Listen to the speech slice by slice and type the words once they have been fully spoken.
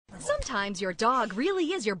Sometimes your dog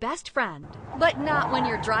really is your best friend, but not when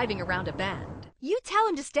you're driving around a bend. You tell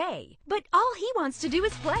him to stay, but all he wants to do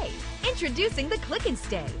is play. Introducing the Click and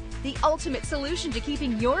Stay, the ultimate solution to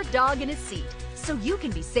keeping your dog in his seat so you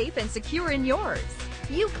can be safe and secure in yours.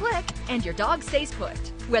 You click and your dog stays put,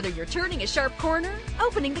 whether you're turning a sharp corner,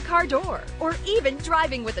 opening the car door, or even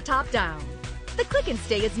driving with the top down. The Click and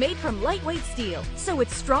Stay is made from lightweight steel, so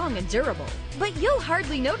it's strong and durable, but you'll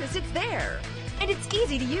hardly notice it's there. And it's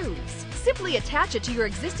easy to use. Simply attach it to your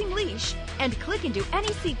existing leash and click into any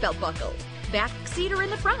seatbelt buckle, back seat or in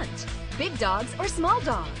the front, big dogs or small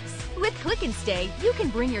dogs. With Click and Stay, you can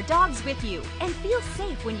bring your dogs with you and feel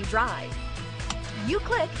safe when you drive. You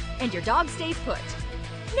click and your dog stays put.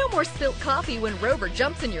 No more spilt coffee when Rover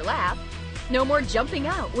jumps in your lap. No more jumping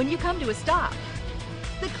out when you come to a stop.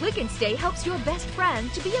 The Click and Stay helps your best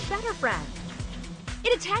friend to be a better friend.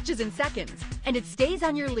 It attaches in seconds, and it stays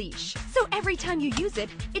on your leash, so every time you use it,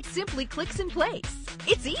 it simply clicks in place.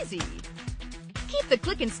 It's easy. Keep the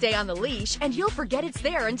Click and Stay on the leash, and you'll forget it's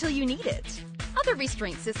there until you need it. Other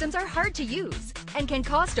restraint systems are hard to use and can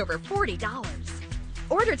cost over $40.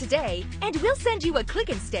 Order today, and we'll send you a Click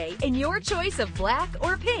and Stay in your choice of black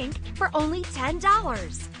or pink for only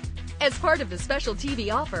 $10. As part of the special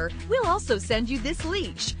TV offer, we'll also send you this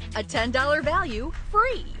leash, a $10 value,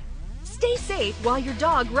 free. Stay safe while your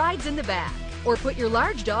dog rides in the back, or put your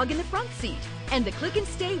large dog in the front seat, and the Click and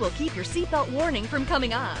Stay will keep your seatbelt warning from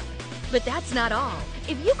coming on. But that's not all.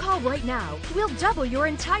 If you call right now, we'll double your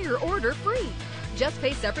entire order free. Just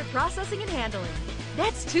pay separate processing and handling.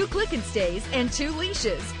 That's 2 Click and Stays and 2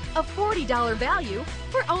 leashes, a $40 value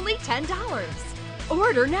for only $10.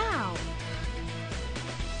 Order now.